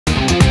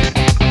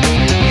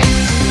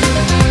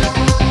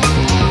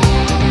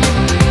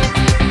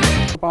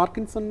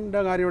പാർക്കിൻസന്റെ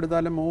കാര്യം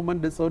എടുത്താലും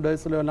മൂവ്മെന്റ്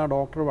ഡിസോർഡേഴ്സിലും എല്ലാം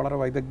ഡോക്ടർ വളരെ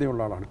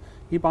വൈദഗ്ധ്യമുള്ള ആളാണ്.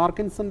 ഈ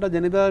പാർക്കിൻസന്റെ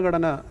ജനിതക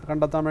ഘടന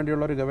കണ്ടെത്താൻ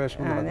വേണ്ടിയുള്ള ഒരു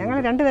ഗവേഷണം ഞങ്ങൾ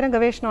രണ്ടുതരം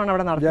ഗവേഷണമാണ്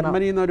അവിടെ നടത്തുന്നത്.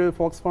 ജർമ്മനിയിൽ നിന്ന് ഒരു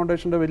ഫോക്സ്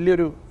ഫൗണ്ടേഷന്റെ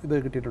വലിയൊരു ഇത്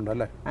കിട്ടിയിട്ടുണ്ട്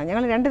അല്ലേ?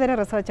 ഞങ്ങൾ രണ്ടുതരം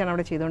റിസർച്ചാണ്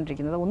അവിടെ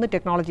ചെയ്തുകൊണ്ടിരിക്കുന്നത്. ഒന്ന്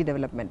ടെക്നോളജി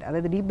ഡെവലപ്മെന്റ്,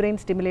 അതായത് ഡീപ് ബ്രെയിൻ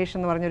സ്റ്റിമുലേഷൻ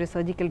എന്ന് പറഞ്ഞൊരു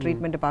സർജിക്കൽ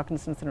ട്രീറ്റ്മെന്റ്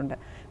പാർക്കിൻസൺസിനുണ്ട്.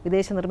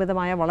 വിദേശ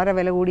നിർമ്മിതമായ വളരെ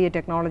വില കൂടിയ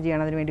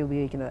ടെക്നോളജിയാണ് അതിനുവേണ്ടി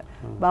ഉപയോഗിക്കുന്നത്.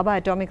 ബാബ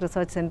അറ്റോമിക്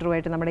റിസർച്ച്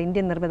സെന്ററുമായിട്ട് നമ്മുടെ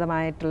ഇന്ത്യൻ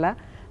നിർമ്മിതമായിട്ടുള്ള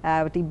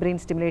ഡീപ് ബ്രെയിൻ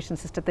സ്റ്റിമുലേഷൻ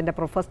സിസ്റ്റത്തിൻ്റെ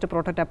ഫസ്റ്റ്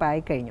പ്രോട്ടോടൈപ്പ്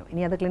ആയിക്കഴിഞ്ഞു.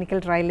 ഇനി അത് ക്ലിനിക്കൽ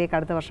ട്രയലിലേക്ക്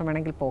അടുത്ത വർഷം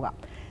വേണമെങ്കിൽ പോകാം.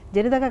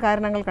 ജനിതക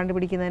കാരണങ്ങൾ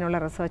കണ്ടുപിടിക്കുന്നതിനുള്ള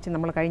റിസർച്ച്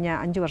നമ്മൾ കഴിഞ്ഞ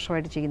 5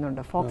 വർഷമായിട്ട്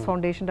ചെയ്യുന്നുണ്ട്. ഫോക്സ്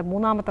ഫൗണ്ടേഷൻ്റെ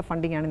 3ാമത്തെ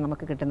ഫണ്ടിങ്ങാണ്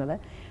നമുക്ക് കിട്ടുന്നത്.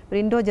 ഒരു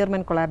ഇൻഡോ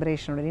ജർമ്മൻ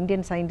കൊളാബറേഷനുണ്ട്.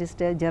 ഇന്ത്യൻ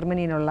സയൻറ്റിസ്റ്റ്,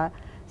 ജർമ്മനിയിലുള്ള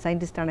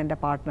സയൻറ്റിസ്റ്റാണ് എൻ്റെ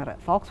പാർട്ട്ണർ.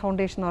 ഫോക്സ്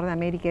ഫൗണ്ടേഷൻ എന്ന് പറഞ്ഞാൽ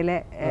അമേരിക്കയിലെ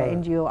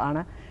NGO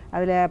ആണ്.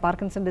 അതിൽ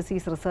പാർക്കിൻസൺ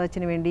ഡിസീസ്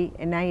റിസർച്ചിന് വേണ്ടി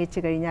NIH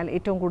കഴിഞ്ഞാൽ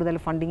ഏറ്റവും കൂടുതൽ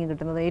ഫണ്ടിങ്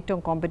കിട്ടുന്നത്,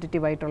 ഏറ്റവും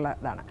കോമ്പറ്റീറ്റീവ് ആയിട്ടുള്ള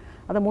ഇതാണ്.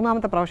 അത്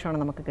 3ാമത്തെ പ്രാവശ്യമാണ്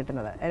നമുക്ക്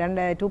കിട്ടുന്നത്.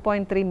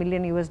 $2.3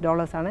 മില്യൺ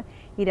ആണ്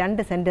ഈ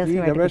 2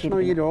 സെൻറ്റേഴ്സിനുമായിട്ട്.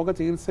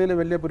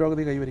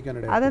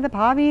 അതായത്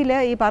ഭാവിയിൽ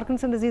ഈ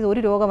പാർക്കിൻസൺ ഡിസീസ്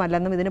ഒരു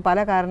രോഗമല്ലെന്നും ഇതിന് പല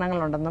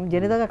കാരണങ്ങളുണ്ടെന്നും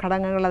ജനിതക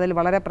ഘടകങ്ങൾ അതിൽ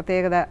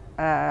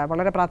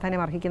വളരെ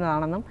പ്രാധാന്യം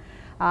അർഹിക്കുന്നതാണെന്നും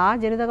ആ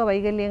ജനിതക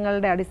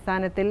വൈകല്യങ്ങളുടെ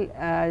അടിസ്ഥാനത്തിൽ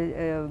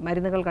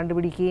മരുന്നുകൾ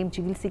കണ്ടുപിടിക്കുകയും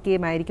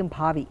ചികിത്സിക്കുകയുമായിരിക്കും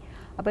ഭാവി.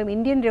 അപ്പം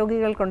ഇന്ത്യൻ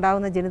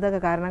രോഗികൾക്കുണ്ടാകുന്ന ജനിതക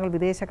കാരണങ്ങൾ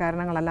വിദേശ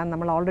കാരണങ്ങളെല്ലാം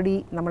നമ്മൾ ഓൾറെഡി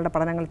നമ്മളുടെ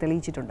പഠനങ്ങൾ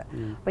തെളിയിച്ചിട്ടുണ്ട്.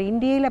 അപ്പോൾ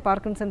ഇന്ത്യയിലെ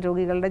പാർക്കിൻസൺ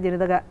രോഗികളുടെ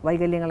ജനിതക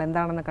വൈകല്യങ്ങൾ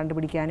എന്താണെന്ന്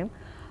കണ്ടുപിടിക്കാനും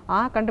ആ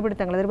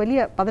കണ്ടുപിടുത്തങ്ങൾ അതൊരു വലിയ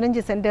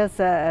 15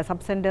 സെൻറ്റേഴ്സ്,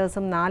 സബ്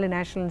സെൻറ്റേഴ്സും 4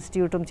 നാഷണൽ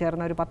ഇൻസ്റ്റിറ്റ്യൂട്ടും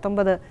ചേർന്ന ഒരു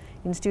 19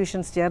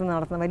 ഇൻസ്റ്റിറ്റ്യൂഷൻസ് ചേർന്ന്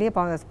നടത്തുന്ന വലിയ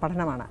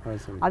പഠനമാണ്.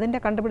 അതിൻ്റെ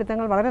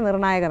കണ്ടുപിടുത്തങ്ങൾ വളരെ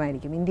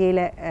നിർണായകമായിരിക്കും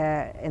ഇന്ത്യയിലെ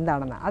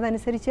എന്താണെന്ന്.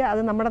 അതനുസരിച്ച്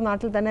അത് നമ്മുടെ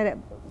നാട്ടിൽ തന്നെ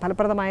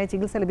ഫലപ്രദമായ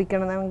ചികിത്സ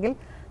ലഭിക്കണമെങ്കിൽ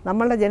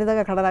നമ്മളുടെ ജനിതക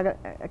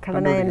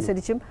ഘടന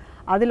അനുസരിച്ചും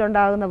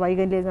അതിലുണ്ടാകുന്ന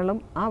വൈകല്യങ്ങളും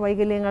ആ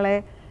വൈകല്യങ്ങളെ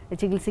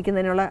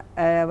ചികിത്സിക്കുന്നതിനുള്ള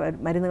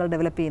മരുന്നുകൾ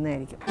ഡെവലപ്പ്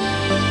ചെയ്യുന്നതായിരിക്കും.